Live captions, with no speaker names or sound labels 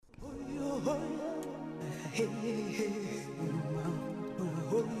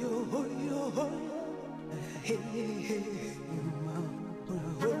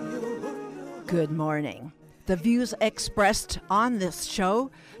Good morning. The views expressed on this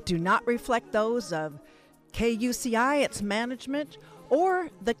show do not reflect those of KUCI, its management, or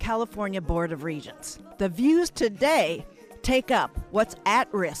the California Board of Regents. The views today take up what's at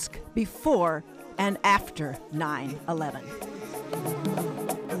risk before and after 9/11.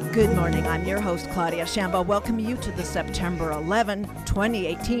 Good morning. I'm your host, Claudia Shambo. Welcome you to the September 11,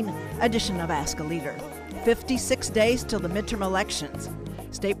 2018 edition of Ask a Leader. 56 days till the midterm elections.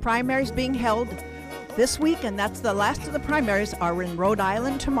 State primaries being held this week, and that's the last of the primaries, are in Rhode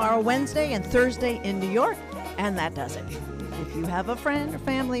Island tomorrow, Wednesday, and Thursday in New York, and that does it. If you have a friend or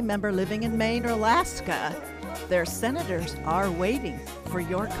family member living in Maine or Alaska, their senators are waiting for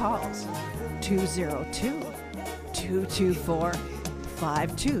your calls.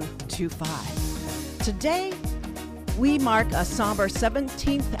 202-224-5225. Today, we mark a somber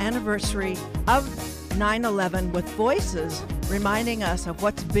 17th anniversary of 9/11 with voices reminding us of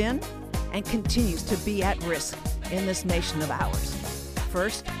what's been and continues to be at risk in this nation of ours.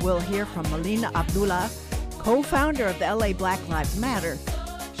 First, we'll hear from Melina Abdullah, co-founder of the LA Black Lives Matter.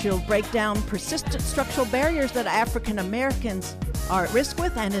 She'll break down persistent structural barriers that African Americans are at risk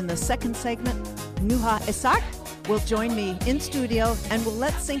with. And in the second segment, Nuha Eshaq will join me in studio and will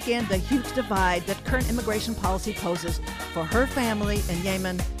let sink in the huge divide that current immigration policy poses for her family in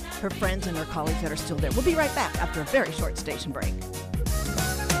Yemen, her friends and her colleagues that are still there. We'll be right back after a very short station break.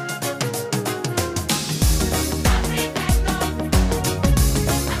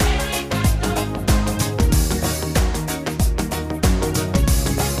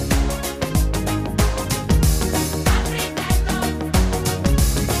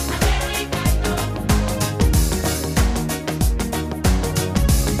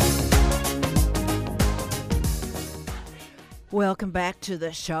 Welcome back to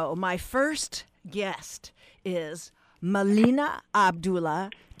the show. My first guest is Melina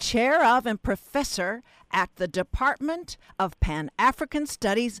Abdullah, chair of and professor at the Department of Pan-African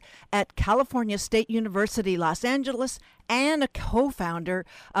Studies at California State University, Los Angeles, and a co-founder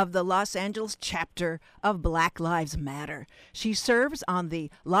of the Los Angeles chapter of Black Lives Matter. She serves on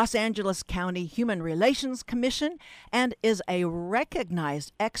the Los Angeles County Human Relations Commission and is a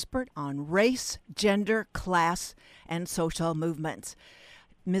recognized expert on race, gender, class, and social movements.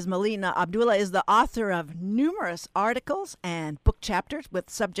 Ms. Melina Abdullah is the author of numerous articles and book chapters with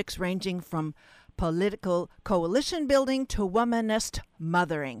subjects ranging from political coalition building to womanist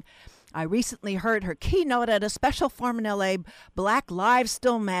mothering. I recently heard her keynote at a special forum in LA, Black Lives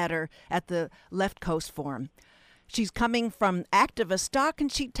Still Matter, at the Left Coast Forum. She's coming from activist stock, and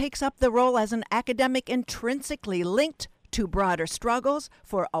she takes up the role as an academic intrinsically linked to broader struggles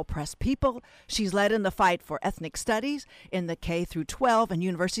for oppressed people. She's led in the fight for ethnic studies in the K through 12 and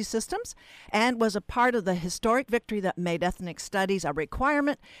university systems, and was a part of the historic victory that made ethnic studies a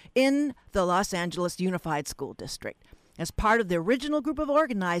requirement in the Los Angeles Unified School District. As part of the original group of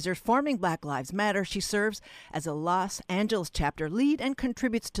organizers forming Black Lives Matter, she serves as a Los Angeles chapter lead and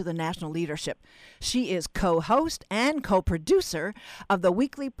contributes to the national leadership. She is co-host and co-producer of the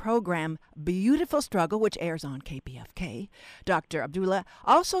weekly program Beautiful Struggle, which airs on KPFK. Dr. Abdullah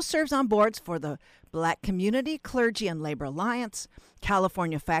also serves on boards for the Black Community, Clergy, and Labor Alliance,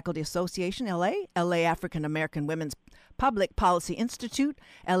 California Faculty Association, LA African American Women's Public Policy Institute,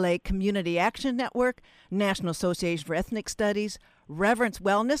 LA Community Action Network, National Association for Ethnic Studies, Reverence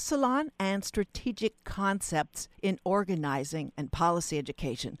Wellness Salon, and Strategic Concepts in Organizing and Policy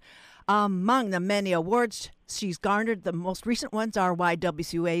Education. Among the many awards she's garnered, the most recent ones are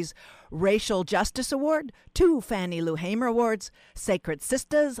YWCA's Racial Justice Award, 2 Fannie Lou Hamer Awards, Sacred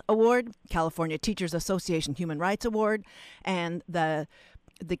Sisters Award, California Teachers Association Human Rights Award, and the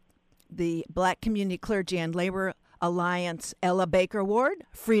Black Community, Clergy, and Labor Alliance Ella Baker Award,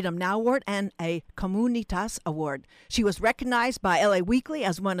 Freedom Now Award, and a Comunitas Award. She was recognized by LA Weekly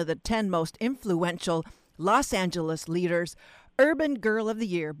as one of the 10 most influential Los Angeles leaders, Urban Girl of the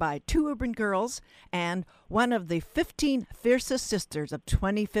Year by 2 Urban Girls, and one of the 15 Fiercest Sisters of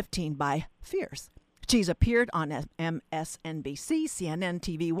 2015 by Fierce. She's appeared on MSNBC, CNN,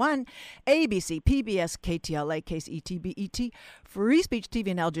 TV1, ABC, PBS, KTLA, KCET, BET, Free Speech TV,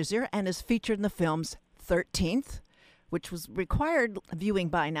 and Al Jazeera, and is featured in the films 13th, which was required viewing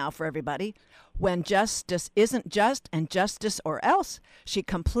by now for everybody, When Justice Isn't Just, and Justice or Else. She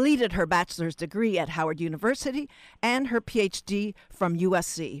completed her bachelor's degree at Howard University and her PhD from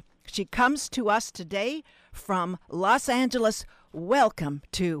USC. She comes to us today from Los Angeles. Welcome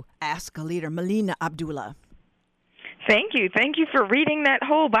to Ask a Leader, Melina Abdullah. Thank you. Thank you for reading that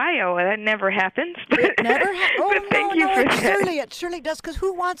whole bio. That never happens. It never Oh, but thank you for that. It surely does, because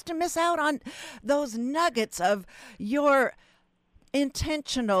who wants to miss out on those nuggets of your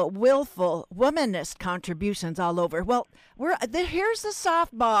intentional, willful, womanist contributions all over? Well, here's the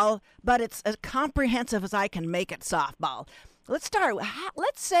softball, but it's as comprehensive as I can make it softball. Let's start.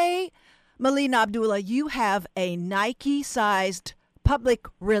 Let's say, Melina Abdullah, you have a Nike-sized public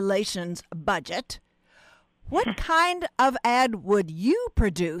relations budget. What kind of ad would you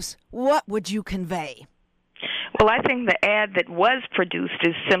produce? What would you convey? Well, I think the ad that was produced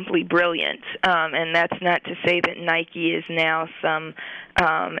is simply brilliant, and that's not to say that Nike is now some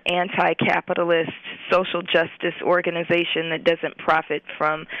anti-capitalist social justice organization that doesn't profit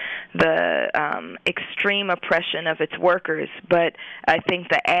from the extreme oppression of its workers, but I think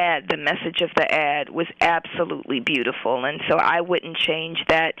the message of the ad was absolutely beautiful, and so I wouldn't change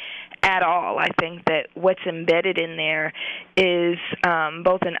that at all. I think that what's embedded in there is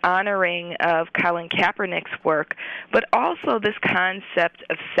both an honoring of Colin Kaepernick's work, but also this concept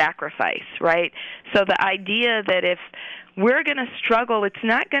of sacrifice, right? So the idea that if we're going to struggle, it's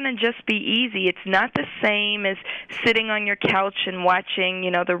not going to just be easy. It's not the same as sitting on your couch and watching,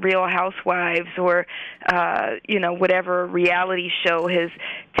 The Real Housewives or, whatever reality show has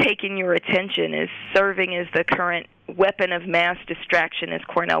taken your attention, is serving as the current weapon of mass distraction, as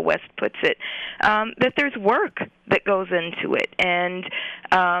Cornel West puts it, that there's work that goes into it. And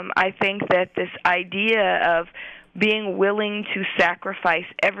I think that this idea of being willing to sacrifice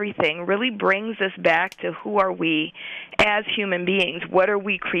everything really brings us back to who are we as human beings? What are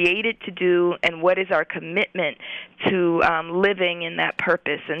we created to do, and what is our commitment to living in that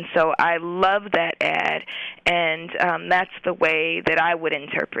purpose? And so I love that ad, and that's the way that I would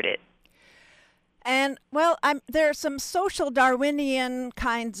interpret it. And, well, there are some social Darwinian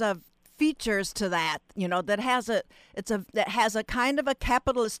kinds of features to that, that has a kind of a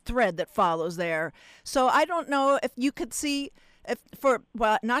capitalist thread that follows there. So I don't know if you could see,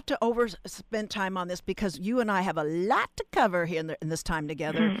 not to overspend time on this, because you and I have a lot to cover here in this time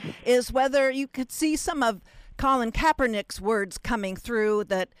together, is whether you could see some of Colin Kaepernick's words coming through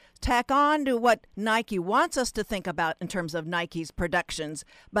that tack on to what Nike wants us to think about in terms of Nike's productions,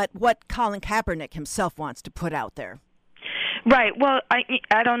 but what Colin Kaepernick himself wants to put out there. Right. Well,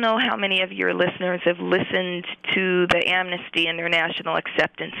 I don't know how many of your listeners have listened to the Amnesty International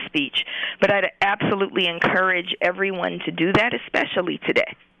acceptance speech, but I'd absolutely encourage everyone to do that, especially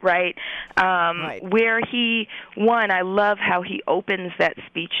today. Right? Where I love how he opens that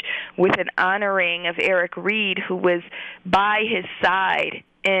speech with an honoring of Eric Reed, who was by his side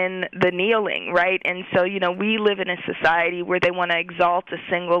in the kneeling, right? And so, we live in a society where they want to exalt a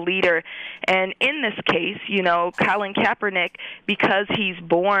single leader. And in this case, Colin Kaepernick, because he's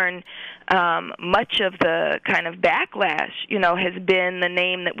born, much of the kind of backlash, has been the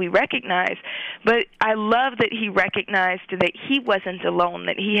name that we recognize. But I love that he recognized that he wasn't alone,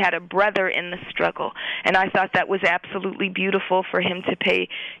 that he had a brother in the struggle. And I thought that was absolutely beautiful for him to pay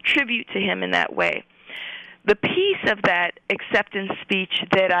tribute to him in that way. The piece of that acceptance speech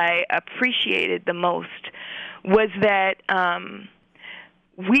that I appreciated the most was that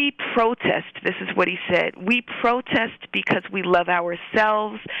we protest, this is what he said, we protest because we love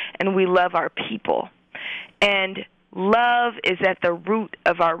ourselves and we love our people. And love is at the root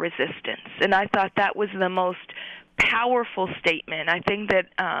of our resistance. And I thought that was the most powerful statement. I think that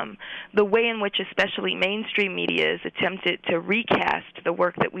the way in which especially mainstream media has attempted to recast the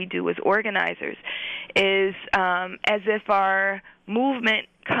work that we do as organizers is as if our movement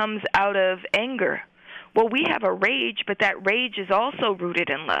comes out of anger. Well, we have a rage, but that rage is also rooted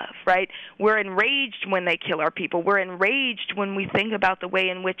in love, right? We're enraged when they kill our people. We're enraged when we think about the way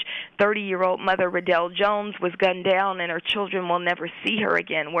in which 30-year-old mother Riddell Jones was gunned down and her children will never see her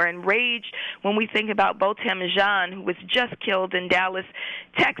again. We're enraged when we think about Botham Jean, who was just killed in Dallas,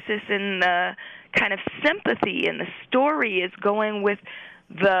 Texas, and the kind of sympathy and the story is going with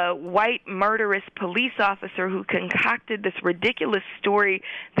the white murderous police officer who concocted this ridiculous story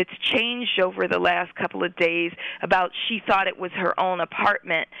that's changed over the last couple of days about she thought it was her own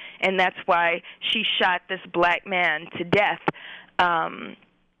apartment, and that's why she shot this black man to death. And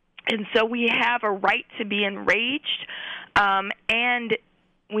so we have a right to be enraged, and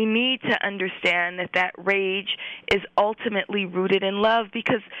we need to understand that that rage is ultimately rooted in love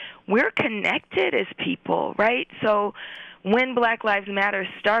because we're connected as people, right? So when Black Lives Matter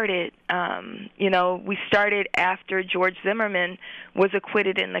started, we started after George Zimmerman was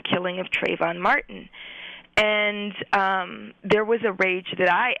acquitted in the killing of Trayvon Martin. And there was a rage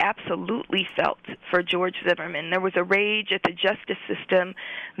that I absolutely felt for George Zimmerman. There was a rage at the justice system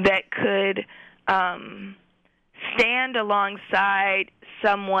that could stand alongside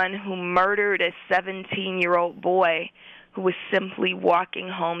someone who murdered a 17-year-old boy who was simply walking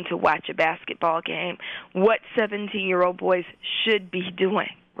home to watch a basketball game, what 17-year-old boys should be doing,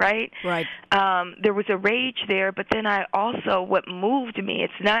 right? Right. There was a rage there, but then what moved me,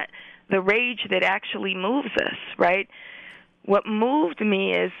 it's not the rage that actually moves us, right? What moved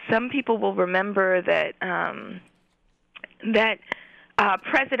me is some people will remember that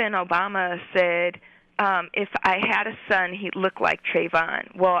President Obama said, if I had a son, he'd look like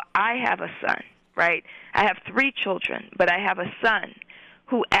Trayvon. Well, I have a son, right? I have 3 children, but I have a son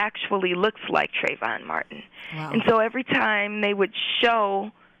who actually looks like Trayvon Martin. Wow. And so every time they would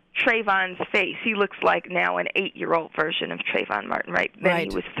show Trayvon's face, he looks like now an 8-year-old version of Trayvon Martin, right? Then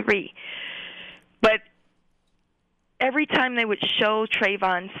he was 3. But every time they would show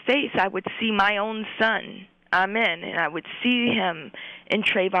Trayvon's face, I would see my own son, Amen, and I would see him in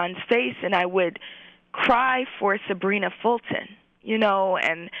Trayvon's face, and I would cry for Sabrina Fulton,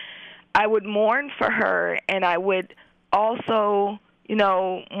 and I would mourn for her, and I would also,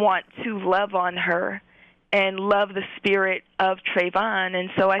 want to love on her and love the spirit of Trayvon. And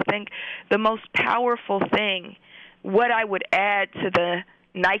so I think the most powerful thing, what I would add to the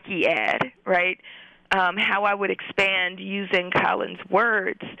Nike ad, right, how I would expand using Colin's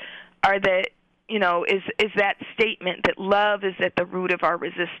words are that, is that statement that love is at the root of our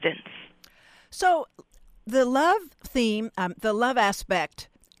resistance. So the love theme, the love aspect,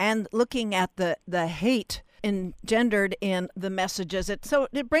 and looking at the hate engendered in the messages,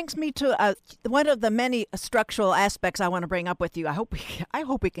 it brings me to one of the many structural aspects I want to bring up with you. I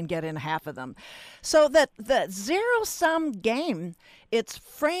hope we can get in half of them. So that the zero-sum game, it's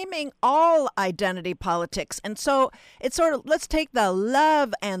framing all identity politics. And so it's sort of, let's take the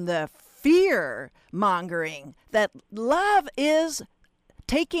love and the fear mongering, that love is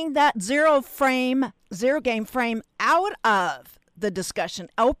taking that zero game frame out of the discussion,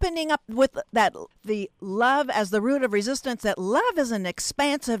 opening up with that the love as the root of resistance, that love is an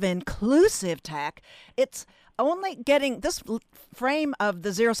expansive, inclusive tack. It's only getting this frame of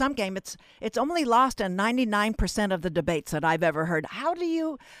the zero-sum game, it's only lost in 99% of the debates that I've ever heard.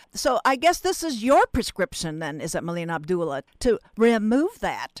 So I guess this is your prescription then, is it, Melina Abdullah, to remove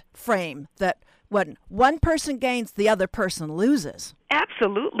that frame that when one person gains, the other person loses.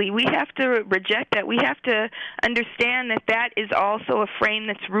 Absolutely. We have to reject that. We have to understand that is also a frame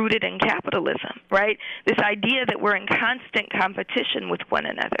that's rooted in capitalism, right? This idea that we're in constant competition with one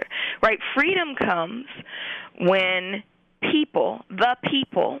another, right? Freedom comes when the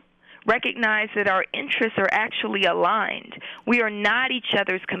people, recognize that our interests are actually aligned. We are not each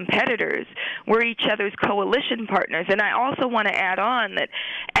other's competitors. We're each other's coalition partners. And I also want to add on that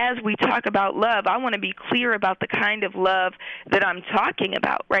as we talk about love, I want to be clear about the kind of love that I'm talking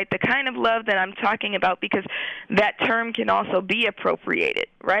about, right? The kind of love that I'm talking about, because that term can also be appropriated,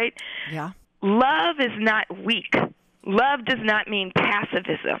 right? Yeah. Love is not weak. Love does not mean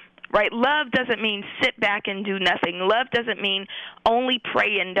passivism. Right? Love doesn't mean sit back and do nothing. Love doesn't mean only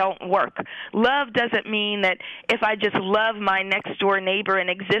pray and don't work. Love doesn't mean that if I just love my next door neighbor and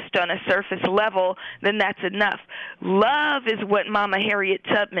exist on a surface level, then that's enough. Love is what Mama Harriet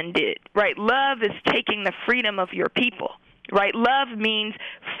Tubman did, right? Love is taking the freedom of your people. Right? Love means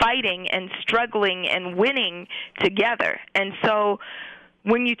fighting and struggling and winning together. And so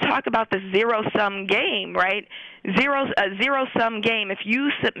when you talk about the zero-sum game, right, a zero-sum game, if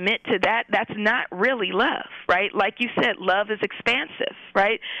you submit to that, that's not really love, right? Like you said, love is expansive,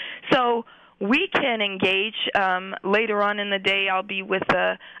 right? So we can engage. Later on in the day, I'll be with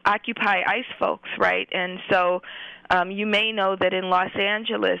the Occupy ICE folks, right? And so you may know that in Los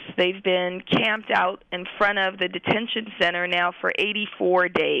Angeles, they've been camped out in front of the detention center now for 84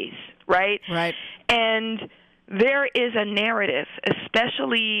 days, right? Right. And there is a narrative,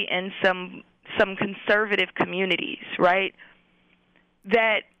 especially in some conservative communities, right,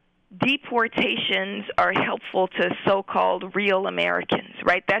 that deportations are helpful to so-called real Americans,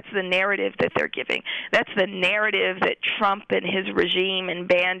 right? That's the narrative that they're giving. That's the narrative that Trump and his regime and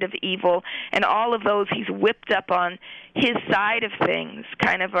band of evil and all of those he's whipped up on his side of things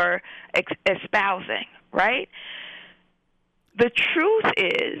kind of are espousing, right? The truth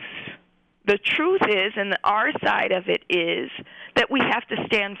is, and our side of it is, that we have to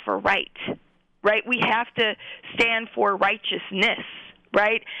stand for right? We have to stand for righteousness,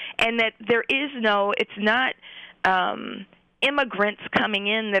 right? And that it's not immigrants coming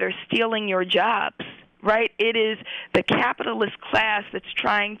in that are stealing your jobs, right? It is the capitalist class that's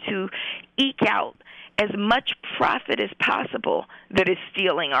trying to eke out as much profit as possible that is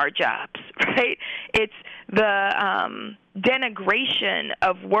stealing our jobs, right? It's the denigration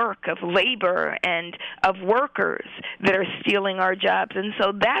of work, of labor, and of workers that are stealing our jobs. And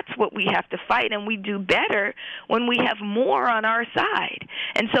so that's what we have to fight, and we do better when we have more on our side.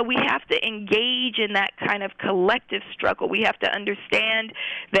 And so we have to engage in that kind of collective struggle. We have to understand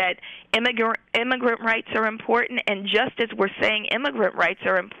that immigrant rights are important, and just as we're saying immigrant rights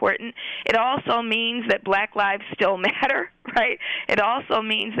are important, it also means that black lives still matter, right? It also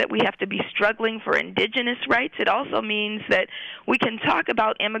means that we have to be struggling for indigenous rights. It also means that we can talk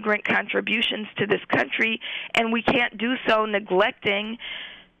about immigrant contributions to this country, and we can't do so neglecting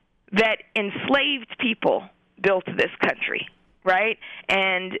that enslaved people built this country, right?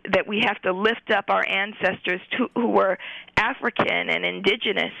 And that we have to lift up our ancestors who were African and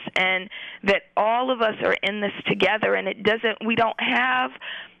indigenous, and that all of us are in this together, and we don't have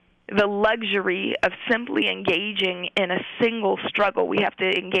the luxury of simply engaging in a single struggle. We have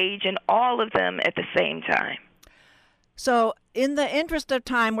to engage in all of them at the same time. So in the interest of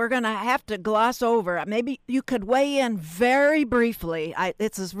time, we're going to have to gloss over. Maybe you could weigh in very briefly.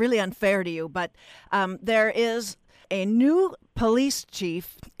 This is really unfair to you, but there is a new police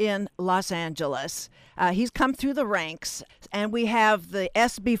chief in Los Angeles. He's come through the ranks, and we have the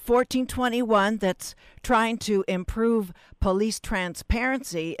SB 1421 that's trying to improve police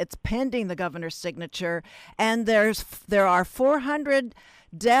transparency. It's pending the governor's signature, and there are 400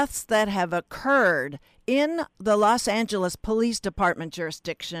 deaths that have occurred in the Los Angeles Police Department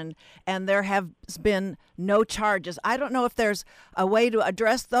jurisdiction, and there have been no charges. I don't know if there's a way to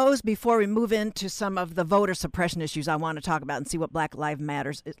address those before we move into some of the voter suppression issues I want to talk about and see what Black Lives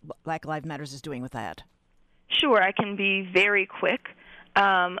Matters is doing with that. Sure, I can be very quick.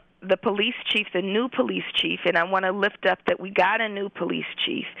 The police chief, the new police chief, and I want to lift up that we got a new police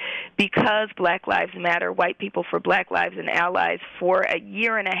chief because Black Lives Matter, White People for Black Lives and Allies, for a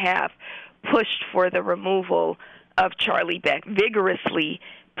year and a half pushed for the removal of Charlie Beck, vigorously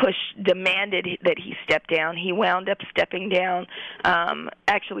demanded that he step down. He wound up stepping down.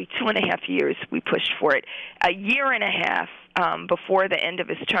 Actually, 2.5 years we pushed for it. A year and a half before the end of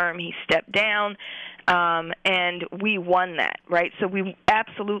his term, he stepped down, and we won that, right? So we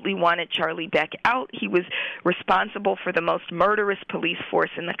absolutely wanted Charlie Beck out. He was responsible for the most murderous police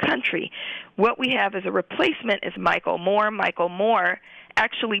force in the country. What we have as a replacement is Michael Moore. Michael Moore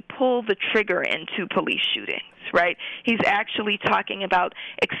actually pulled the trigger in 2 police shootings, right? He's actually talking about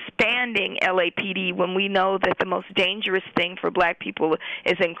expanding LAPD when we know that the most dangerous thing for black people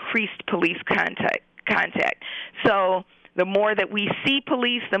is increased police contact. So the more that we see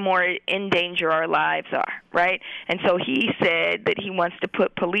police, the more in danger our lives are, right? And so he said that he wants to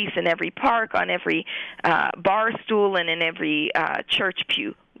put police in every park, on every bar stool, and in every church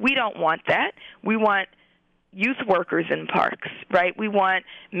pew. We don't want that. We want youth workers in parks, right? We want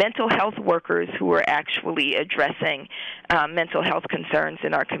mental health workers who are actually addressing mental health concerns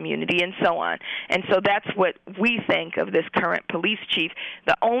in our community, and so on. And so that's what we think of this current police chief.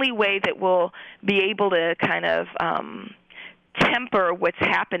 The only way that we'll be able to kind of temper what's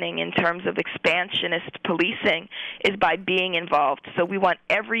happening in terms of expansionist policing is by being involved. So we want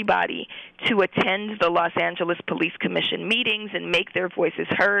everybody to attend the Los Angeles Police Commission meetings and make their voices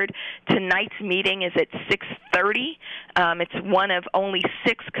heard. Tonight's meeting is at 6:30. It's one of only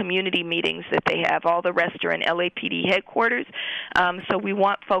 6 community meetings that they have. All the rest are in LAPD headquarters. So we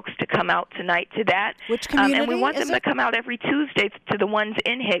want folks to come out tonight to that. Which community and we want them to come out every Tuesday to the ones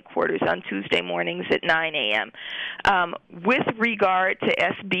in headquarters on Tuesday mornings at 9 a.m. With regard to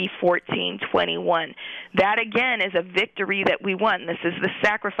SB 1421, that again is a victory that we won. This is the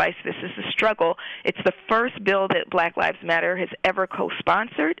sacrifice. This is the struggle. It's the first bill that Black Lives Matter has ever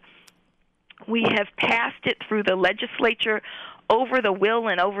co-sponsored. We have passed it through the legislature over the will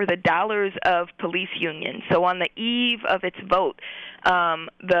and over the dollars of police unions. So on the eve of its vote,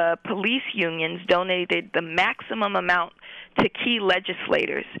 the police unions donated the maximum amount to key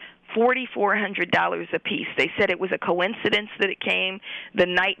legislators, $4,400 apiece. They said it was a coincidence that it came the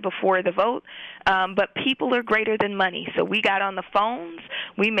night before the vote, but people are greater than money. So we got on the phones.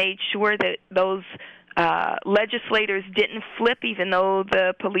 We made sure that those legislators didn't flip, even though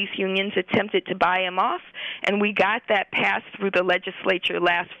the police unions attempted to buy him off, and we got that passed through the legislature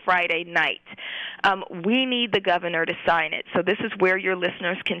last Friday night. We need the governor to sign it, so this is where your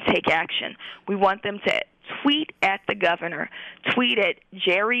listeners can take action. We want them to tweet at the governor, tweet at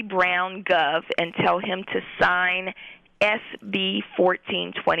Jerry Brown Gov, and tell him to sign SB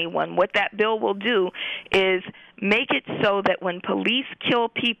 1421. What that bill will do is make it so that when police kill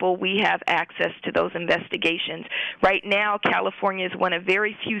people, we have access to those investigations. Right now, California is one of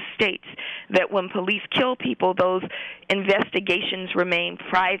very few states that when police kill people, those investigations remain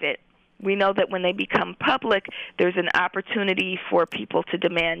private. We know that when they become public, there's an opportunity for people to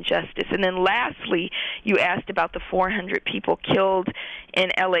demand justice. And then lastly, you asked about the 400 people killed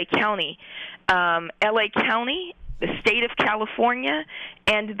in L.A. County. L.A. County, the state of California,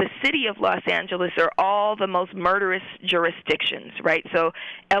 and the city of Los Angeles are all the most murderous jurisdictions, right? So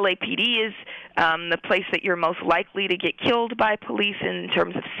LAPD is the place that you're most likely to get killed by police in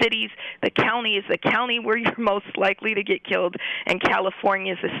terms of cities. The county is the county where you're most likely to get killed, and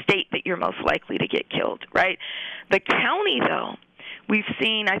California is the state that you're most likely to get killed, right? The county, though, we've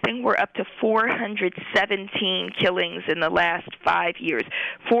seen, I think we're up to 417 killings in the last 5 years.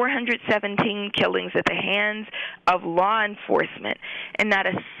 417 killings at the hands of law enforcement, and not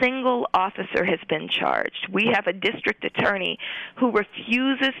a single officer has been charged. We have a district attorney who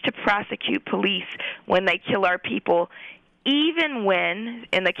refuses to prosecute police when they kill our people, even when,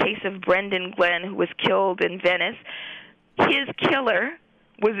 in the case of Brendan Glenn, who was killed in Venice, his killer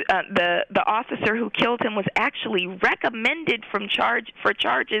was the officer who killed him was actually recommended for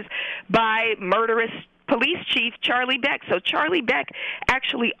charges by murderous police chief Charlie Beck. So Charlie Beck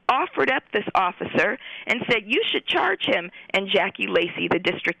actually offered up this officer and said, you should charge him, and Jackie Lacey, the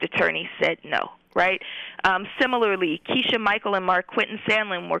district attorney, said no. Right? Similarly, Keisha Michael and Mark Quinton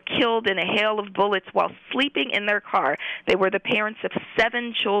Sandlin were killed in a hail of bullets while sleeping in their car. They were the parents of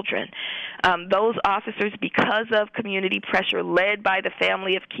 7 children. Those officers, because of community pressure led by the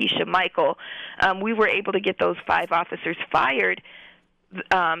family of Keisha Michael, we were able to get those 5 officers fired.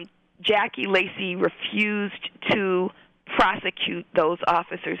 Jackie Lacey refused to prosecute those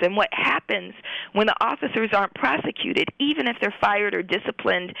officers. And what happens when the officers aren't prosecuted, even if they're fired or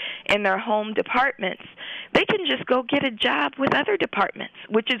disciplined in their home departments, they can just go get a job with other departments,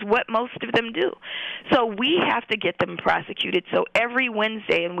 which is what most of them do. So we have to get them prosecuted. So every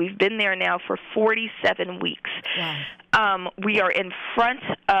Wednesday, and we've been there now for 47 weeks, we are in front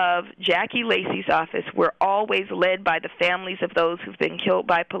of Jackie Lacey's office. We're always led by the families of those who've been killed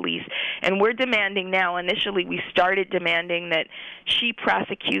by police. And we're demanding now, initially we started demanding that she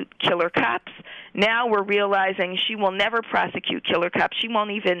prosecute killer cops. Now we're realizing she will never prosecute killer cops. She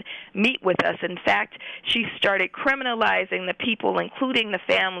won't even meet with us. In fact, she started criminalizing the people, including the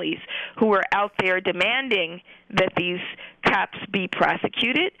families, who are out there demanding that these cops be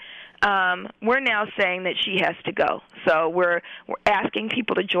prosecuted. We're now saying that she has to go. So we're asking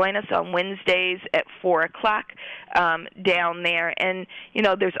people to join us on Wednesdays at 4 o'clock down there. And, you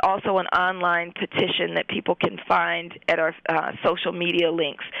know, there's also an online petition that people can find at our social media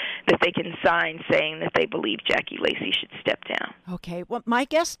links that they can sign saying that they believe Jackie Lacey should step down. Okay. Well, my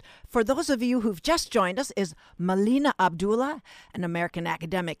guest, for those of you who've just joined us, is Melina Abdullah, an American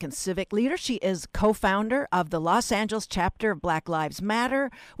academic and civic leader. She is co-founder of the Los Angeles chapter of Black Lives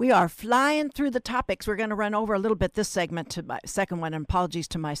Matter. We are flying through the topics. We're going to run over a little bit this segment to my second one, and apologies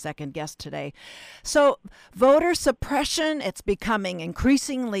to my second guest today. So voter suppression, it's becoming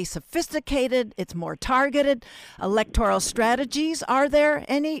increasingly sophisticated. It's more targeted. Electoral strategies. Are there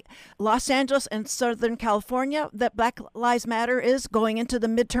any Los Angeles and Southern California that Black Lives Matter is going into the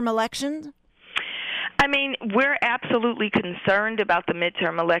midterm elections? I mean, we're absolutely concerned about the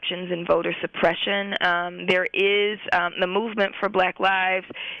midterm elections and voter suppression. There is the movement for Black Lives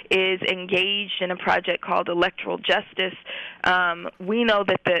is engaged in a project called Electoral Justice. We know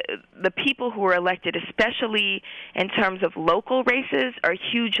that the people who are elected, especially in terms of local races, are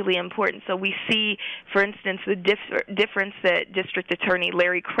hugely important. So we see, for instance, the difference that District Attorney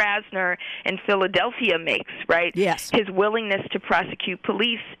Larry Krasner in Philadelphia makes, right? Yes. His willingness to prosecute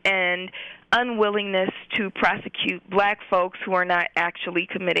police and unwillingness to prosecute black folks who are not actually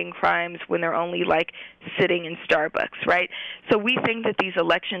committing crimes when they're only like sitting in Starbucks, right? So we think that these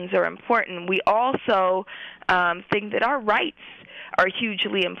elections are important. We also think that our rights are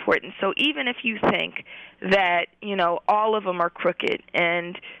hugely important. So even if you think that, you know, all of them are crooked,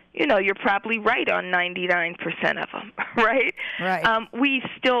 and, you know, you're probably right on 99% of them, right? Right. We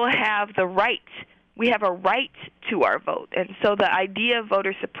still have the right. We have a right to our vote. And so the idea of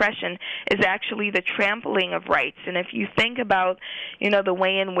voter suppression is actually the trampling of rights. And if you think about, you know, the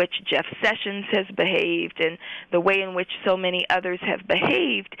way in which Jeff Sessions has behaved and the way in which so many others have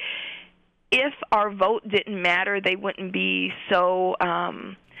behaved, if our vote didn't matter, they wouldn't be so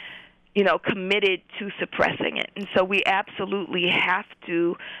committed to suppressing it. And so we absolutely have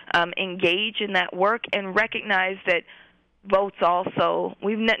to engage in that work and recognize that votes also,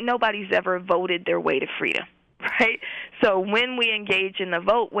 nobody's ever voted their way to freedom, right? So when we engage in the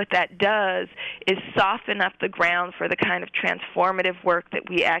vote, what that does is soften up the ground for the kind of transformative work that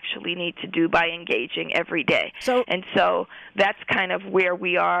we actually need to do by engaging every day. And so that's kind of where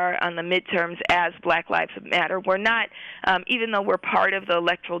we are on the midterms as Black Lives Matter. We're not, even though we're part of the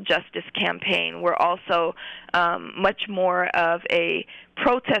electoral justice campaign, we're also much more of a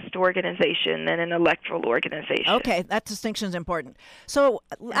protest organization than an electoral organization. Okay, that distinction is important. So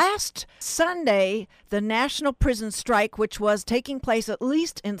last Sunday, the national prison strike, which was taking place at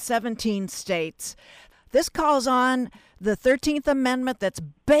least in 17 states, this calls on the 13th Amendment that's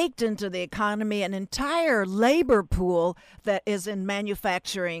baked into the economy, an entire labor pool that is in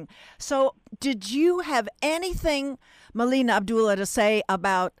manufacturing. So did you have anything, Melina Abdullah, to say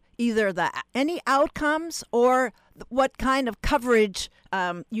about either any outcomes or what kind of coverage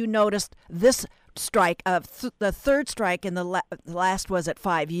you noticed this strike, the third strike in the last was at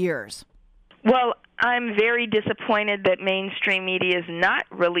 5 years? Well, I'm very disappointed that mainstream media is not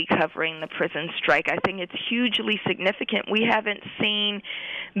really covering the prison strike. I think it's hugely significant. We haven't seen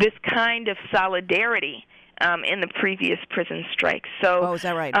this kind of solidarity in the previous prison strikes. So, is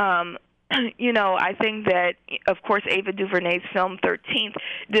that right? I think that, of course, Ava DuVernay's film 13th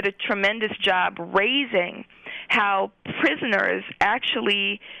did a tremendous job raising how prisoners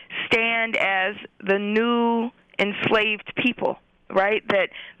actually stand as the new enslaved people, right? That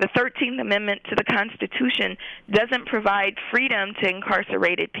the 13th Amendment to the Constitution doesn't provide freedom to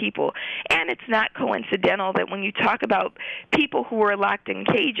incarcerated people. And it's not coincidental that when you talk about people who are locked in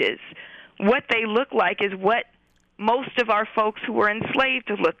cages, what they look like is what most of our folks who were enslaved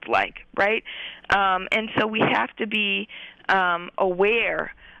looked like, right? And so we have to be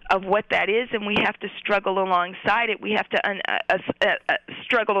aware of what that is, and we have to struggle alongside it. We have to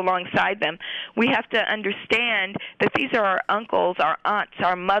struggle alongside them. We have to understand that these are our uncles, our aunts,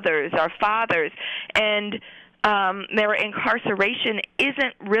 our mothers, our fathers, and their incarceration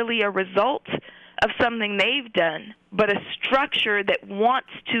isn't really a result of something they've done, but a structure that wants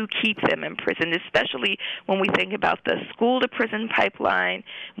to keep them in prison, especially when we think about the school-to-prison pipeline,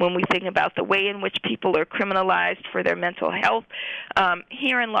 when we think about the way in which people are criminalized for their mental health.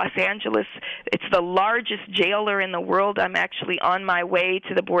 Here in Los Angeles, it's the largest jailer in the world. I'm actually on my way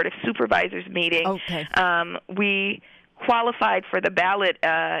to the Board of Supervisors meeting. Okay. We qualified for the ballot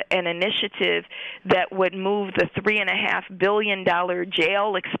an initiative that would move the $3.5 billion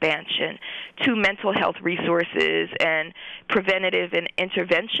jail expansion to mental health resources and preventative and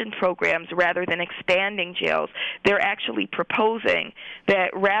intervention programs rather than expanding jails. They're actually proposing that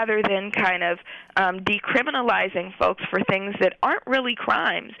rather than kind of decriminalizing folks for things that aren't really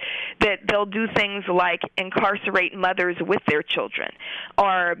crimes, that they'll do things like incarcerate mothers with their children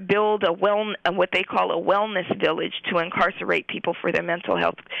or build what they call a wellness village to incarcerate people for their mental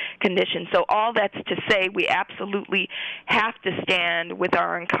health conditions. So all that's to say we absolutely have to stand with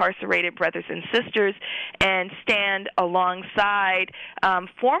our incarcerated brothers and sisters and stand alongside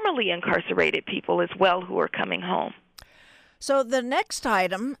formerly incarcerated people as well who are coming home. So the next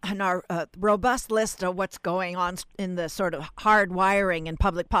item on our robust list of what's going on in the sort of hard wiring in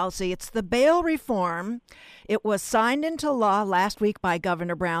public policy, it's the bail reform. It was signed into law last week by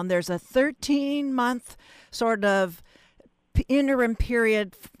Governor Brown. There's a 13-month sort of interim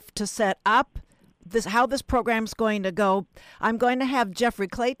period to set up how this program's going to go. I'm going to have Jeffrey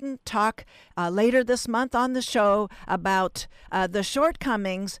Clayton talk later this month on the show about the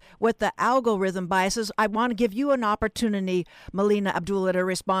shortcomings with the algorithm biases. I want to give you an opportunity, Melina Abdullah, to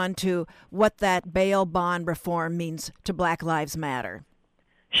respond to what that bail bond reform means to Black Lives Matter.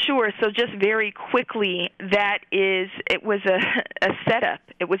 Sure. So just very quickly, it was a setup.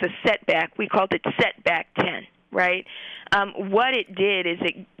 It was a setback. We called it Setback 10, right? What it did is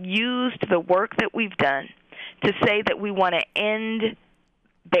it used the work that we've done to say that we want to end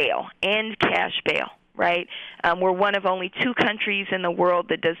bail, end cash bail, right? We're one of only 2 countries in the world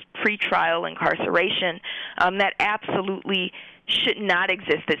that does pretrial incarceration. That absolutely should not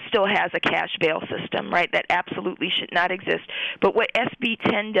exist. That still has a cash bail system, right? That absolutely should not exist. But what SB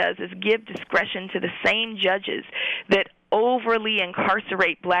 10 does is give discretion to the same judges that overly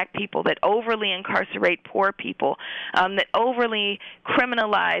incarcerate black people, that overly incarcerate poor people, that overly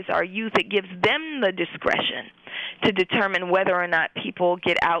criminalize our youth. It gives them the discretion to determine whether or not people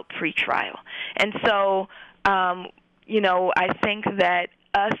get out pretrial. And so, I think that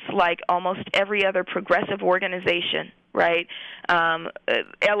us, like almost every other progressive organization, right?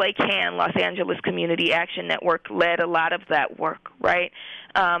 LA CAN, Los Angeles Community Action Network, led a lot of that work, right?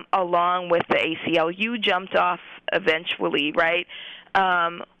 Along with the ACLU jumped off eventually, right?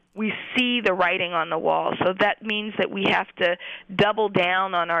 We see the writing on the wall. So that means that we have to double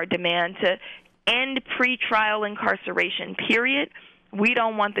down on our demand to end pretrial incarceration, period. We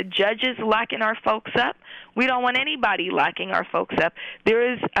don't want the judges locking our folks up. We don't want anybody locking our folks up.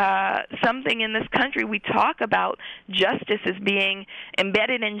 There is something in this country, we talk about justice as being,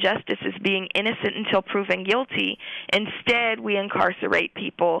 embedded in justice as being innocent until proven guilty. Instead, we incarcerate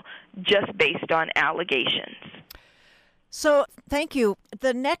people just based on allegations. So thank you.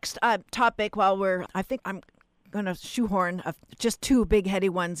 The next topic, I think I'm going to shoehorn just two big heady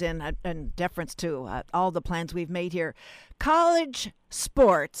ones in deference to all the plans we've made here. College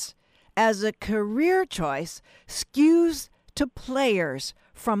sports as a career choice skews to players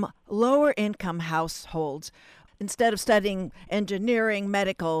from lower income households instead of studying engineering,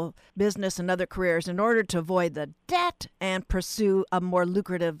 medical, business, and other careers in order to avoid the debt and pursue a more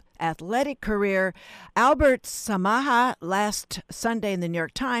lucrative athletic career. Albert Samaha last Sunday in the New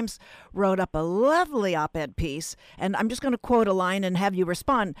York Times wrote up a lovely op-ed piece, and I'm just going to quote a line and have you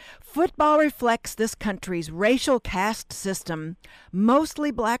respond. Football reflects this country's racial caste system, mostly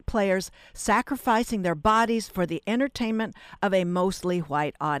black players sacrificing their bodies for the entertainment of a mostly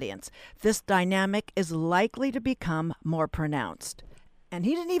white audience. This dynamic is likely to become more pronounced. And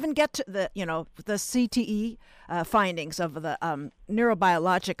he didn't even get to the CTE findings of the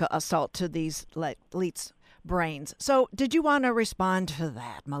neurobiological assault to these elites' brains. So did you want to respond to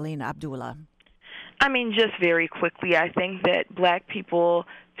that, Melina Abdullah? I mean, just very quickly, I think that black people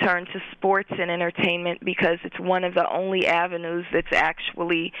turn to sports and entertainment because it's one of the only avenues that's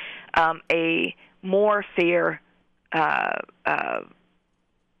actually a more fair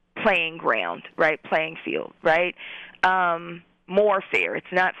playing ground, right? Playing field, right? More fair.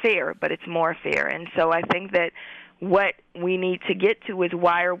 It's not fair, but it's more fair. And so I think that what we need to get to is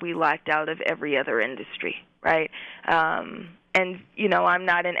why are we locked out of every other industry, right? And, I'm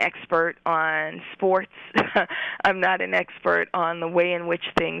not an expert on sports. I'm not an expert on the way in which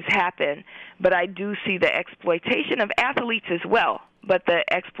things happen, but I do see the exploitation of athletes as well, but the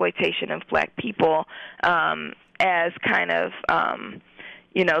exploitation of black people as kind of,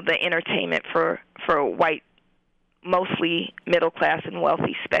 the entertainment for white, mostly middle-class and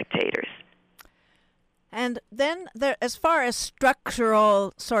wealthy spectators. And then as far as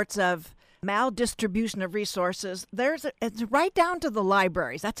structural sorts of maldistribution of resources, it's right down to the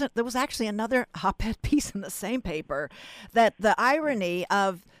libraries. There was actually another op-ed piece in the same paper that the irony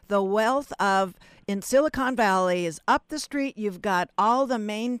of the wealth in Silicon Valley is up the street. You've got all the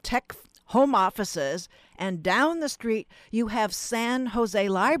main tech home offices, and down the street you have San Jose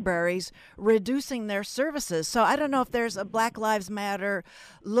libraries reducing their services. So I don't know if there's a Black Lives Matter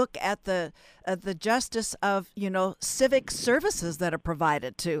look at the justice of civic services that are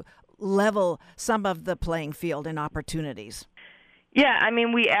provided to level some of the playing field and opportunities. Yeah, I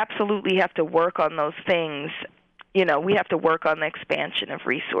mean, we absolutely have to work on those things. We have to work on the expansion of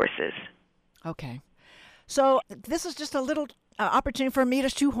resources. Okay. So this is just a little opportunity for me to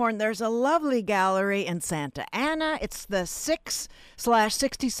shoehorn. There's a lovely gallery in Santa Ana. It's the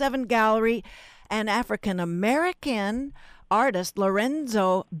 6/67 gallery. An African-American artist,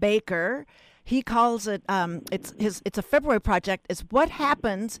 Lorenzo Baker, he calls it, it's a February project. It's what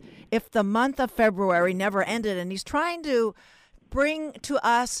happens if the month of February never ended. And he's trying to bring to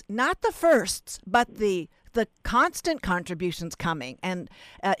us not the firsts, but the constant contributions coming. And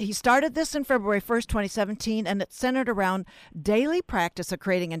he started this in February 1st, 2017, and it's centered around daily practice of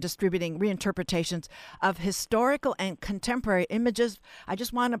creating and distributing reinterpretations of historical and contemporary images. I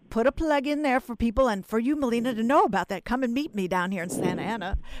just want to put a plug in there for people and for you, Melina, to know about that. Come and meet me down here in Santa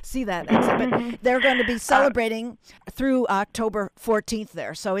Ana. See that exhibit. They're going to be celebrating through October 14th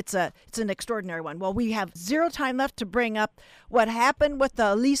there. So it's an extraordinary one. Well, we have zero time left to bring up what happened with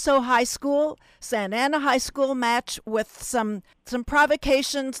the Aliso High School, Santa Ana High School match with some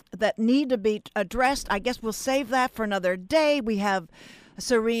provocations that need to be addressed. I guess we'll save that for another day. We have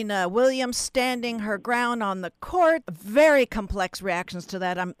Serena Williams standing her ground on the court. Very complex reactions to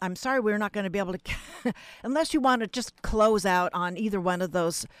that. I'm sorry we're not going to be able to, unless you want to just close out on either one of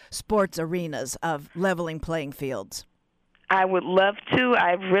those sports arenas of leveling playing fields. I would love to.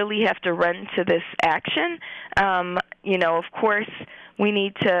 I really have to run to this action. Of course, we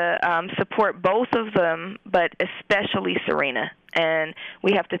need to support both of them, but especially Serena. And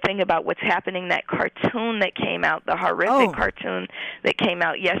we have to think about what's happening. That cartoon that came out, the horrific cartoon that came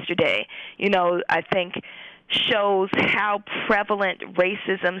out yesterday, I think shows how prevalent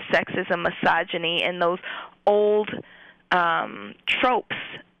racism, sexism, misogyny, and those old tropes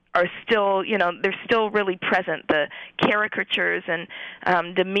are still, they're still really present. The caricatures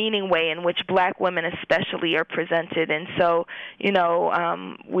and demeaning way in which black women especially are presented. And so,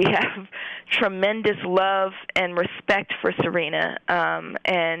 we have tremendous love and respect for Serena,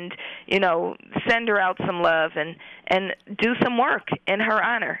 and, send her out some love and do some work in her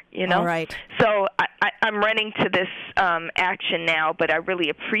honor, All right. So I'm running to this action now, but I really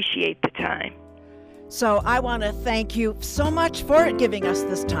appreciate the time. So I want to thank you so much for giving us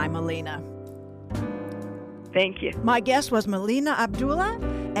this time, Melina. Thank you. My guest was Melina Abdullah,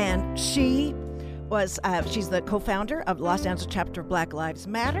 and she's the co-founder of the Los Angeles chapter of Black Lives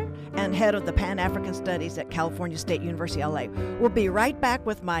Matter and head of the Pan-African Studies at California State University, LA. We'll be right back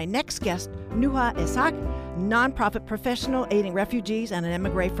with my next guest, Nuha Eshaq, nonprofit professional aiding refugees and an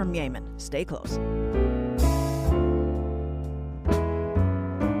emigre from Yemen. Stay close.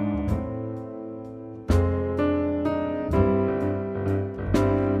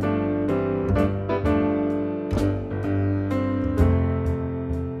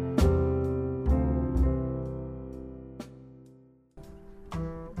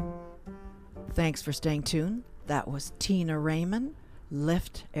 Thanks for staying tuned. That was Tina Raymond.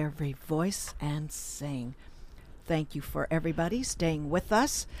 Lift every voice and sing. Thank you for everybody staying with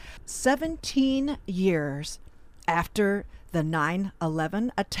us. 17 years after the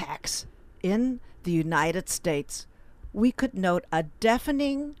 9/11 attacks in the United States, we could note a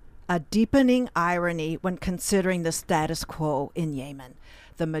deepening irony when considering the status quo in Yemen.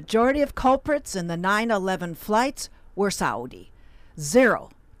 The majority of culprits in the 9/11 flights were Saudi. 0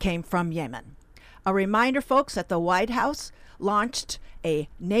 came from Yemen. A reminder, folks, that the White House launched a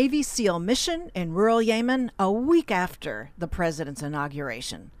Navy SEAL mission in rural Yemen a week after the president's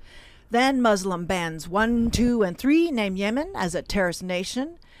inauguration. Then Muslim bands 1, 2, and 3 named Yemen as a terrorist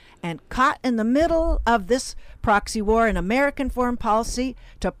nation. And caught in the middle of this proxy war in American foreign policy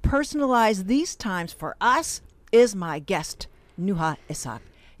to personalize these times for us is my guest, Nuha Eshaq,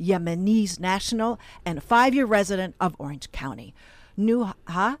 Yemenese national and a 5-year resident of Orange County. Nuha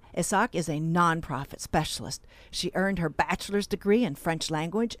Eshaq is a nonprofit specialist. She earned her bachelor's degree in French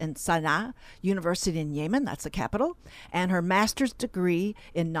language in Sana'a University in Yemen, that's the capital, and her master's degree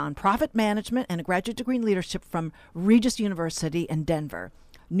in nonprofit management and a graduate degree in leadership from Regis University in Denver.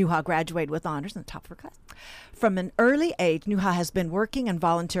 Nuha graduated with honors in the top of her class. From an early age, Nuha has been working and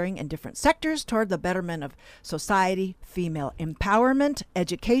volunteering in different sectors toward the betterment of society, female empowerment,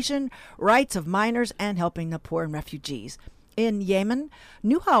 education, rights of minors, and helping the poor and refugees. In Yemen,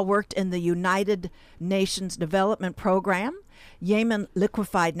 Nuha worked in the United Nations Development Program, Yemen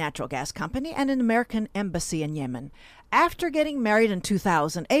Liquefied Natural Gas Company, and an American embassy in Yemen. After getting married in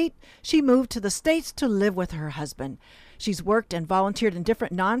 2008, she moved to the States to live with her husband. She's worked and volunteered in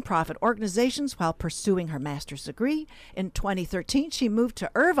different nonprofit organizations while pursuing her master's degree. In 2013, she moved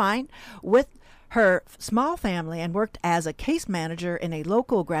to Irvine with her small family and worked as a case manager in a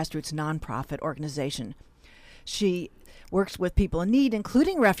local grassroots nonprofit organization. She works with people in need,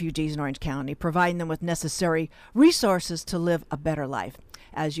 including refugees in Orange County, providing them with necessary resources to live a better life.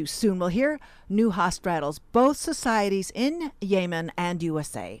 As you soon will hear, Nuha straddles both societies in Yemen and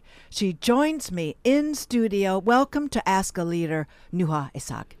USA. She joins me in studio. Welcome to Ask a Leader, Nuha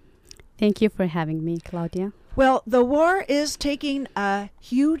Eshaq. Thank you for having me, Claudia. Well, the war is taking a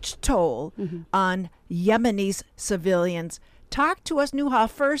huge toll on Yemenese civilians. Talk to us, Nuha,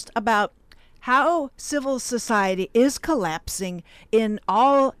 first about how civil society is collapsing in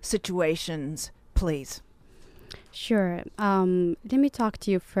all situations, please. Sure. Let me talk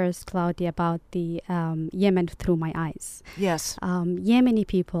to you first, Claudia, about the Yemen through my eyes. Yes. Yemeni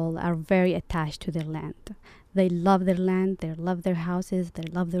people are very attached to their land. They love their land, they love their houses, they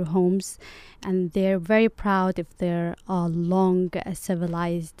love their homes, and they're very proud of their long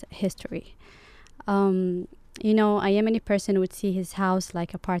civilized history. A Yemeni person would see his house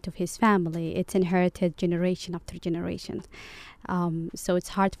like a part of his family. It's inherited generation after generation. So it's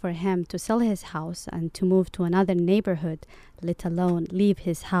hard for him to sell his house and to move to another neighborhood, let alone leave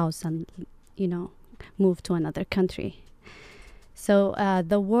his house and, move to another country. So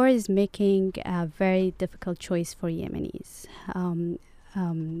the war is making a very difficult choice for Yemenis.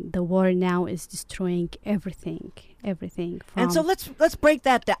 The war now is destroying everything. And so let's break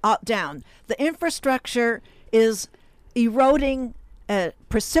that down. The infrastructure is eroding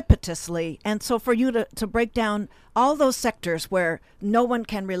precipitously, and so for you to break down all those sectors where no one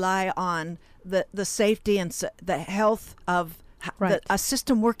can rely on the safety and the health of a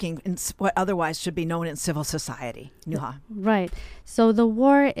system working in what otherwise should be known in civil society. Nuha. Right. So the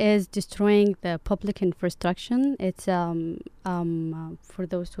war is destroying the public infrastructure. It's for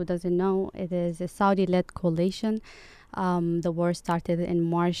those who doesn't know, it is a Saudi-led coalition The war started in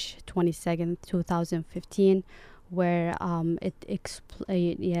March 22nd, 2015, where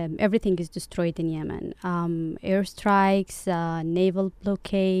everything is destroyed in Yemen. Airstrikes, naval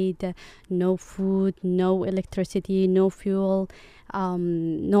blockade, no food, no electricity, no fuel,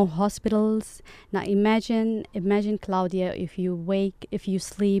 no hospitals. Now imagine, Claudia, if you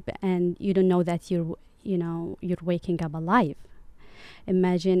sleep and you don't know that you're waking up alive.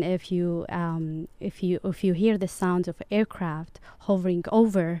 Imagine if you hear the sounds of aircraft hovering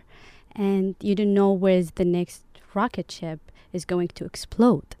over, and you don't know where's the next rocket ship is going to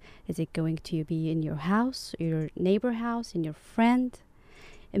explode. Is it going to be in your house, your neighbor house, in your friend?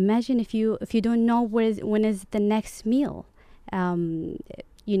 Imagine if you don't know when is the next meal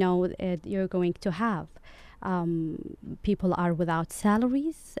you're going to have. People are without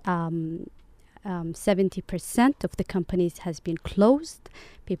salaries. 70% of the companies has been closed.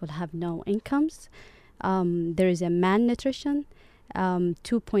 People have no incomes. There is a malnutrition.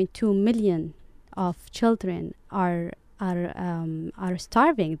 2.2 million of children are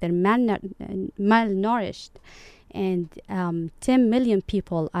starving. They're malnourished, and 10 million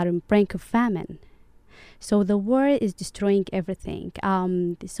people are on brink of famine. So the war is destroying everything.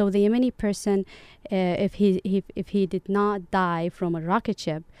 So the Yemeni person, if he did not die from a rocket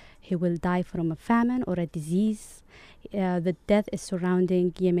ship, he will die from a famine or a disease. The death is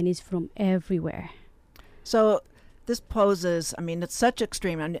surrounding Yemenis from everywhere. So this poses, it's such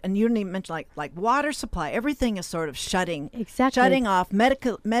extreme, and you didn't even mention like water supply. Everything is sort of shutting off.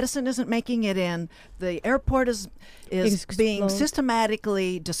 Medicine isn't making it in. The airport is being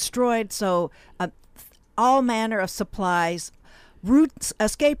systematically destroyed. So all manner of supplies,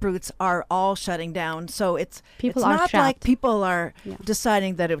 escape routes are all shutting down. So it's not trapped. Like people are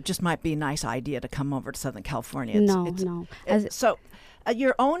deciding that it just might be a nice idea to come over to Southern California. No. So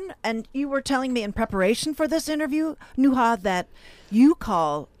your own, and you were telling me in preparation for this interview, Nuha, that you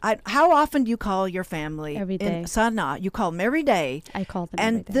call, how often do you call your family? Every day. In Sana'a? You call them every day. I call them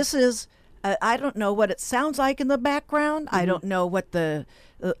every day. And this is, I don't know what it sounds like in the background. I don't know what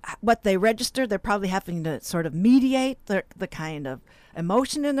they register. They're probably having to sort of mediate the kind of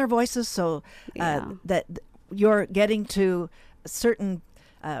emotion in their voices, so that you're getting to a certain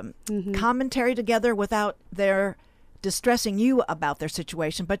commentary together without their distressing you about their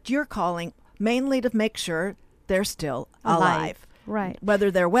situation. But you're calling mainly to make sure they're still alive. Right.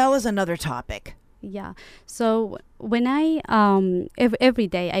 Whether they're well is another topic. Yeah. So when I every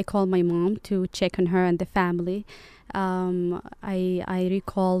day I call my mom to check on her and the family. I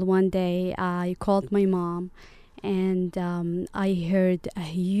recall one day I called my mom, and I heard a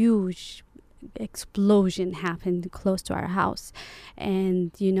huge explosion happened close to our house,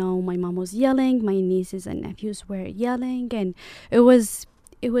 and my mom was yelling, my nieces and nephews were yelling, and it was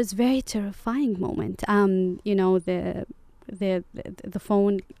very terrifying moment. The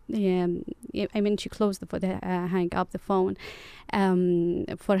phone, she closed hang up the phone.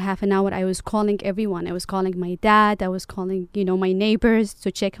 For half an hour I was calling everyone. I was calling my dad, I was calling my neighbors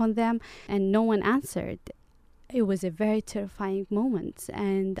to check on them, and no one answered. It was a very terrifying moment,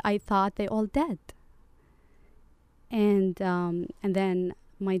 and I thought they all dead. And then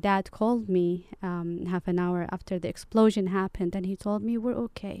my dad called me half an hour after the explosion happened, and he told me, we're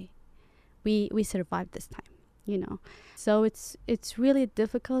okay, we survived this time. So it's really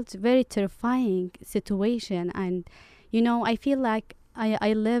difficult, very terrifying situation. And I feel like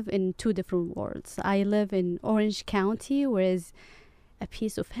I live in two different worlds. I live in Orange County, whereas a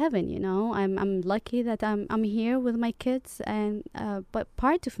piece of heaven. I'm lucky that I'm here with my kids, and but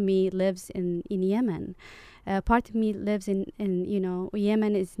part of me lives in Yemen. Part of me lives in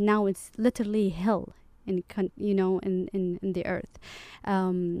Yemen is now, it's literally hell in the earth.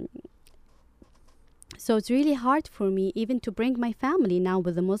 So it's really hard for me even to bring my family now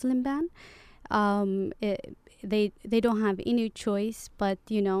with the Muslim ban. They don't have any choice but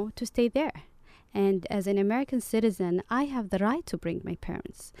to stay there. And as an American citizen, I have the right to bring my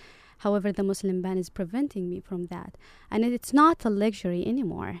parents. However, the Muslim ban is preventing me from that. And it's not a luxury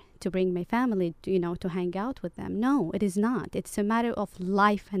anymore to bring my family, to hang out with them. No, it is not. It's a matter of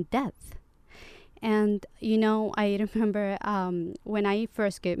life and death. And, I remember when I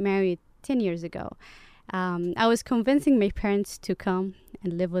first got married 10 years ago, I was convincing my parents to come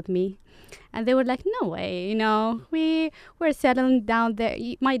and live with me. And they were like, no way, we're settling down there.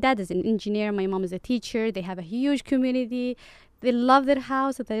 My dad is an engineer. My mom is a teacher. They have a huge community. They love their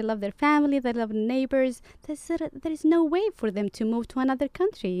house. They love their family. They love neighbors. They said there is no way for them to move to another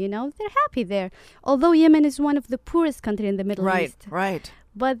country. They're happy there. Although Yemen is one of the poorest countries in the Middle East. Right.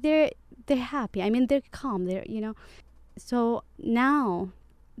 But they're happy. They're calm. So now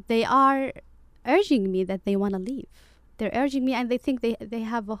they are urging me that they want to leave. they're urging me, and they think they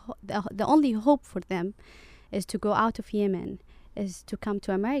have the only hope for them is to go out of Yemen, is to come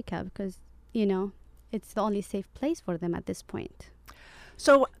to America, because, it's the only safe place for them at this point.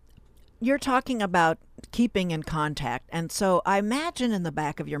 So you're talking about keeping in contact. And so I imagine in the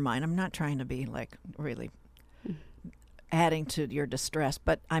back of your mind, I'm not trying to be like really adding to your distress,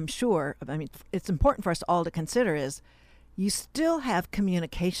 but I'm sure, it's important for us all to consider is you still have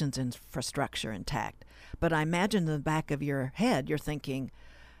communications infrastructure intact. But I imagine in the back of your head, you're thinking,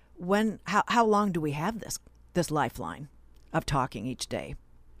 how long do we have this lifeline of talking each day?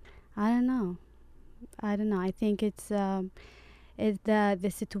 I don't know. I think it's the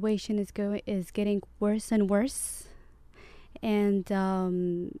situation is getting worse and worse, and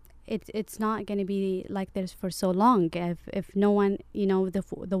it's not going to be like this for so long. If no one,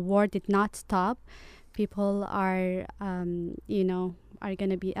 the war did not stop, people are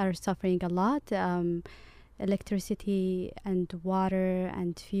suffering a lot. Electricity and water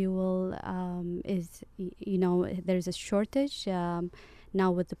and fuel is, there's a shortage now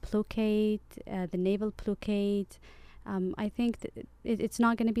with the blockade, the naval blockade. I think it's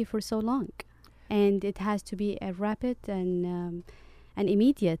not going to be for so long, and it has to be a rapid and an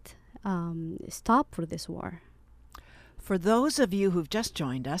immediate stop for this war. For those of you who've just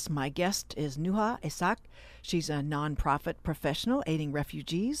joined us, my guest is Nuha Eshaq. She's a nonprofit professional aiding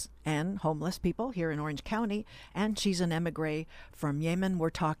refugees and homeless people here in Orange County, and she's an emigre from Yemen.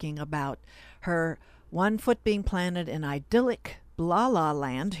 We're talking about her one foot being planted in idyllic La La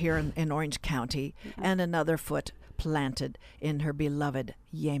Land here in Orange County, and another foot planted in her beloved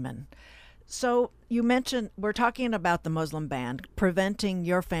Yemen. So you mentioned, we're talking about the Muslim ban preventing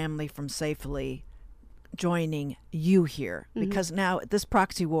your family from safely joining you here, because now this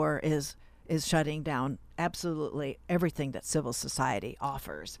proxy war is shutting down absolutely everything that civil society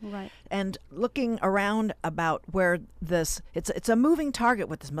offers. Right. And looking around about where it's a moving target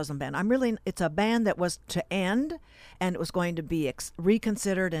with this Muslim ban. It's a ban that was to end, and it was going to be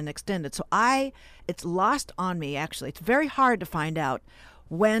reconsidered and extended. So it's lost on me, actually. It's very hard to find out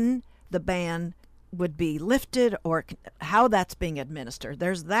when the ban would be lifted or how that's being administered.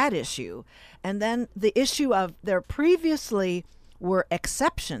 There's that issue. And then the issue of there previously were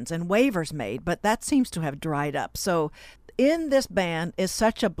exceptions and waivers made, but that seems to have dried up. So in this ban is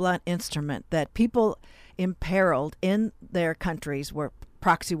such a blunt instrument that people imperiled in their countries where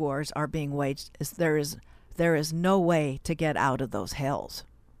proxy wars are being waged, there is no way to get out of those hells.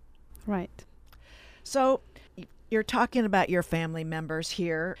 Right. So you're talking about your family members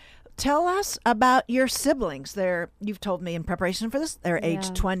here. Tell us about your siblings. You've told me in preparation for this, they're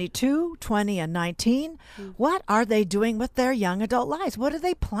aged 22, 20, and 19. What are they doing with their young adult lives? What do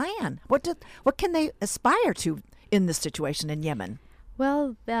they plan? What can they aspire to in this situation in Yemen?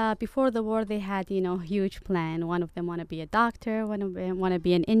 Well, before the war, they had, huge plan. One of them want to be a doctor, one of them want to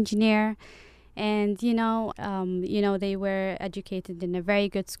be an engineer. And, they were educated in a very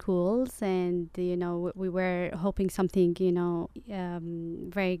good schools, and, we were hoping something,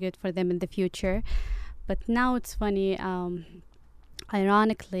 very good for them in the future. But now it's funny,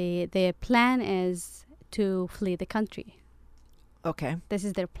 ironically, their plan is to flee the country. Okay. This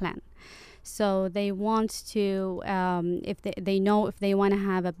is their plan. So they want to, if they want to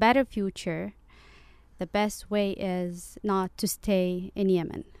have a better future, the best way is not to stay in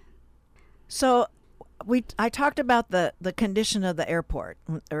Yemen. So I talked about the condition of the airport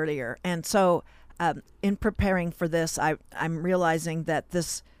earlier, and so in preparing for this, I'm realizing that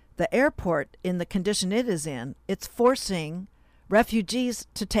the airport, in the condition it is in, it's forcing refugees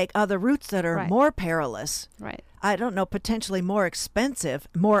to take other routes that are more perilous. Right. I don't know, potentially more expensive,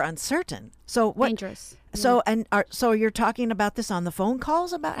 more uncertain. So dangerous. So so you're talking about this on the phone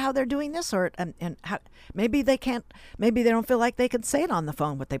calls about how they're doing this, or and how maybe they can't, maybe they don't feel like they can say it on the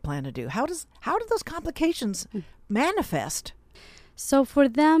phone what they plan to do. How do those complications manifest? So for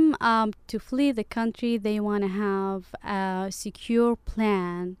them to flee the country, they want to have a secure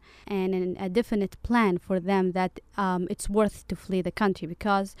plan and a definite plan for them that it's worth to flee the country,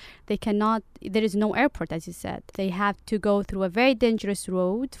 because there is no airport, as you said. They have to go through a very dangerous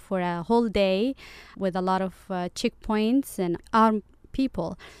road for a whole day with a lot of checkpoints and armed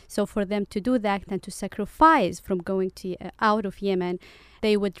people. So for them to do that and to sacrifice from going out of Yemen,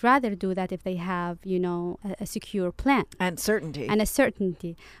 they would rather do that if they have, a secure plan. And a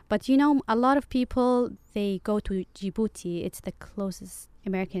certainty. But, a lot of people, they go to Djibouti. It's the closest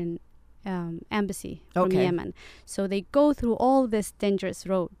American embassy from Yemen. So they go through all this dangerous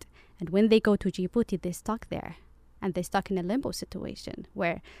road. And when they go to Djibouti, they're stuck there. And they're stuck in a limbo situation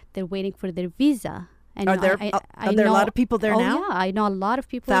where they're waiting for their visa. And are there a lot of people there now? Yeah, I know a lot of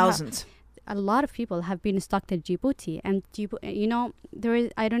people. Thousands. a lot of people have been stuck in Djibouti. And,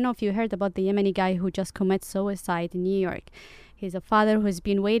 I don't know if you heard about the Yemeni guy who just committed suicide in New York. He's a father who's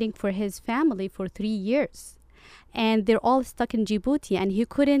been waiting for his family for 3 years. And they're all stuck in Djibouti. And he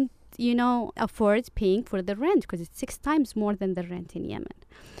couldn't, afford paying for the rent because it's 6 times more than the rent in Yemen.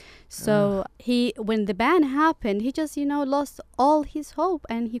 So when the ban happened, he just, lost all his hope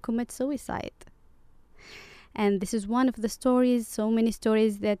and he committed suicide. And this is one of the stories, so many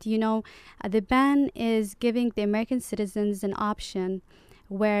stories that, the ban is giving the American citizens an option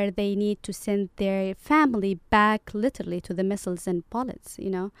where they need to send their family back literally to the missiles and bullets,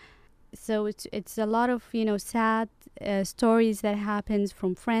 So it's a lot of, sad stories that happens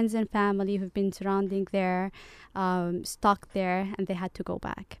from friends and family who've been surrounding there, stuck there, and they had to go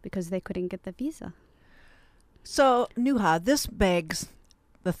back because they couldn't get the visa. So, Nuha, this begs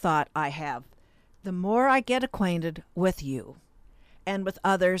the thought I have. The more I get acquainted with you and with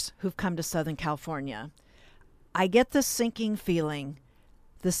others who've come to Southern California, I get this sinking feeling,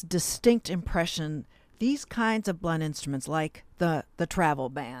 this distinct impression, these kinds of blunt instruments like the travel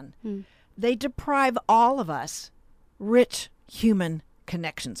ban, they deprive all of us rich human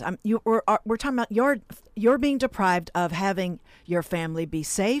connections. We're talking about you're being deprived of having your family be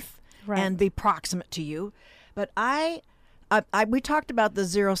safe and be proximate to you. But we talked about the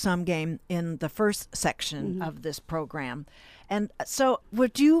zero-sum game in the first section of this program. And so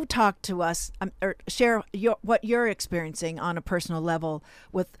would you talk to us or share what you're experiencing on a personal level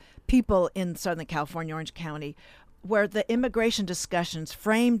with people in Southern California, Orange County, where the immigration discussions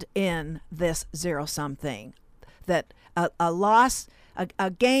framed in this zero-sum thing, that a loss, a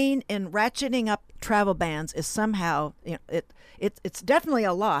gain in ratcheting up travel bans is somehow, it's definitely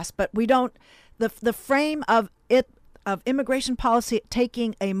a loss, but we don't, the frame of immigration policy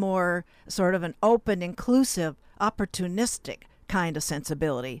taking a more sort of an open, inclusive, opportunistic kind of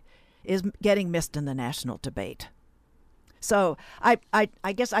sensibility is getting missed in the national debate. So I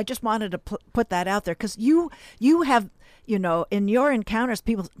guess I just wanted to put that out there because you have, in your encounters,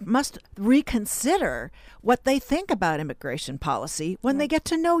 people must reconsider what they think about immigration policy when they get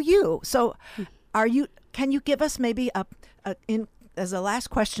to know you. So can you give us maybe as a last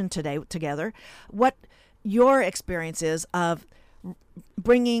question today together, what your experience is of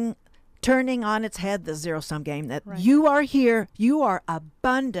turning on its head the zero-sum game, that you are here, you are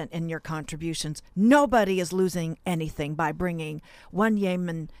abundant in your contributions. Nobody is losing anything by bringing one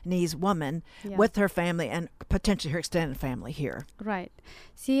Yemenese woman with her family and potentially her extended family here. Right.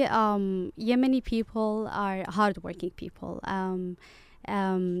 See, Yemeni people are hardworking people.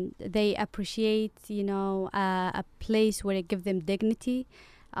 They appreciate, a place where it gives them dignity.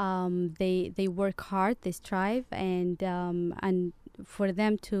 They work hard, they strive, and for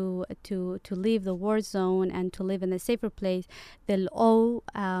them to leave the war zone and to live in a safer place, they'll owe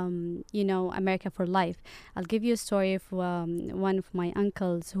America for life. I'll give you a story of one of my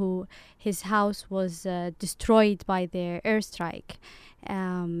uncles who his house was destroyed by their airstrike.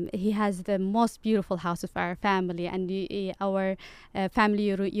 He has the most beautiful house of our family, and our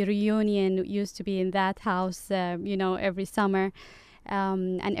family reunion used to be in that house every summer.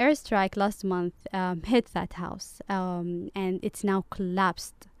 An airstrike last month hit that house, and it's now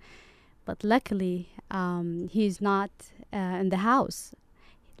collapsed. But luckily, he's not in the house.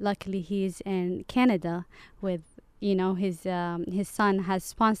 Luckily, he's in Canada with, his son has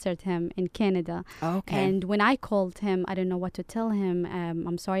sponsored him in Canada. Okay. And when I called him, I don't know what to tell him.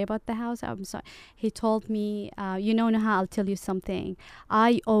 I'm sorry about the house. I'm sorry. He told me, Nuha, I'll tell you something.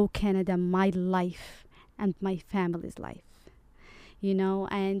 I owe Canada my life and my family's life.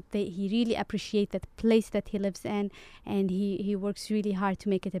 And he really appreciates the place that he lives in, and he works really hard to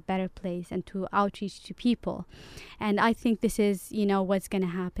make it a better place and to outreach to people. And I think this is, what's going to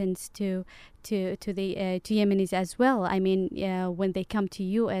happen to Yemenis as well. I mean, when they come to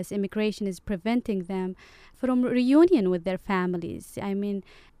U.S., immigration is preventing them from reunion with their families. I mean,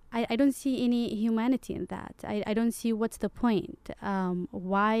 I don't see any humanity in that. I don't see what's the point.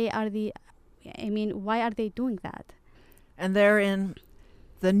 Why are they doing that? And therein,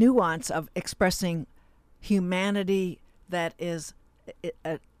 the nuance of expressing humanity that is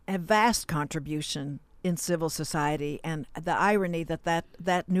a vast contribution in civil society, and the irony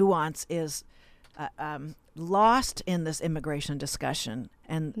that nuance is lost in this immigration discussion,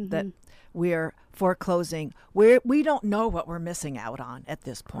 and that we're foreclosing. We don't know what we're missing out on at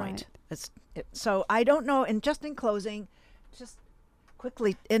this point. Right. So I don't know. And just in closing, just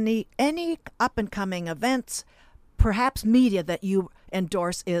quickly, any up and coming events, perhaps media that you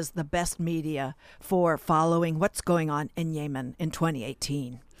endorse is the best media for following what's going on in Yemen in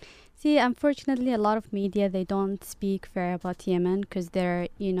 2018? See, unfortunately, a lot of media, they don't speak fair about Yemen because they're,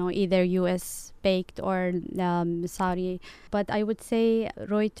 either U.S. baked or Saudi. But I would say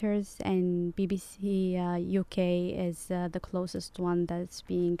Reuters and BBC UK is the closest one that's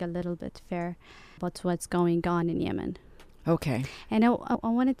being a little bit fair about what's going on in Yemen. Okay. And I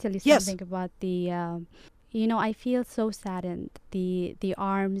want to tell you something about the... I feel so saddened. The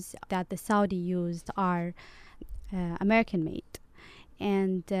arms that the Saudi used are American-made.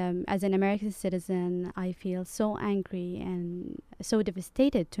 And as an American citizen, I feel so angry and so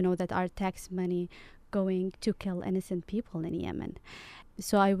devastated to know that our tax money going to kill innocent people in Yemen.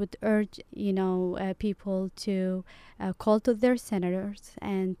 So I would urge, people to call to their senators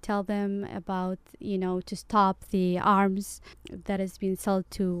and tell them about, to stop the arms that has been sold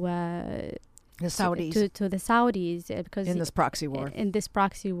to the Saudis. To the Saudis because in this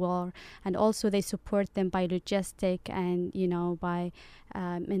proxy war. And also they support them by logistic and by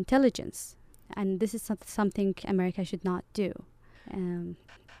intelligence, and this is something America should not do.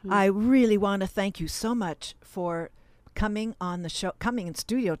 I really want to thank you so much for coming on the show, coming in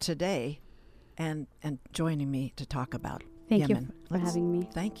studio today, and joining me to talk about Yemen. Thank you for having me.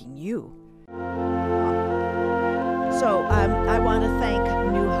 Thanking you. So I want to thank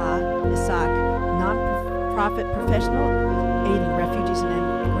Nuha Eshaq, non-profit professional aiding refugees and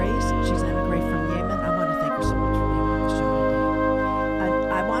emigres. She's an emigre from Yemen. I want to thank her so much for being on the show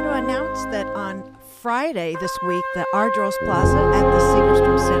today. I want to announce that on Friday this week, the Ardros Plaza at the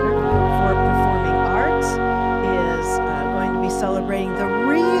Segerstrom Center for Performing Arts is going to be celebrating the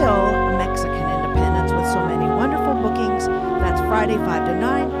real Mexican independence with so many wonderful bookings. That's Friday, 5 to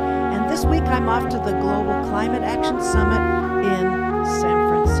 9. And this week, I'm off to the Global Climate Action Summit in San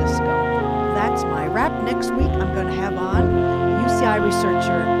Francisco. That's my wrap. Next week, I'm going to have on UCI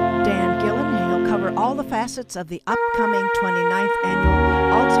researcher Dan Gillen. He'll cover all the facets of the upcoming 29th Annual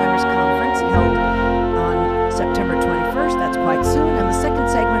Alzheimer's Conference held on September 21st. That's quite soon. And the second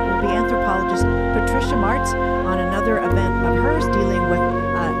segment will be anthropologist Patricia Martz on another event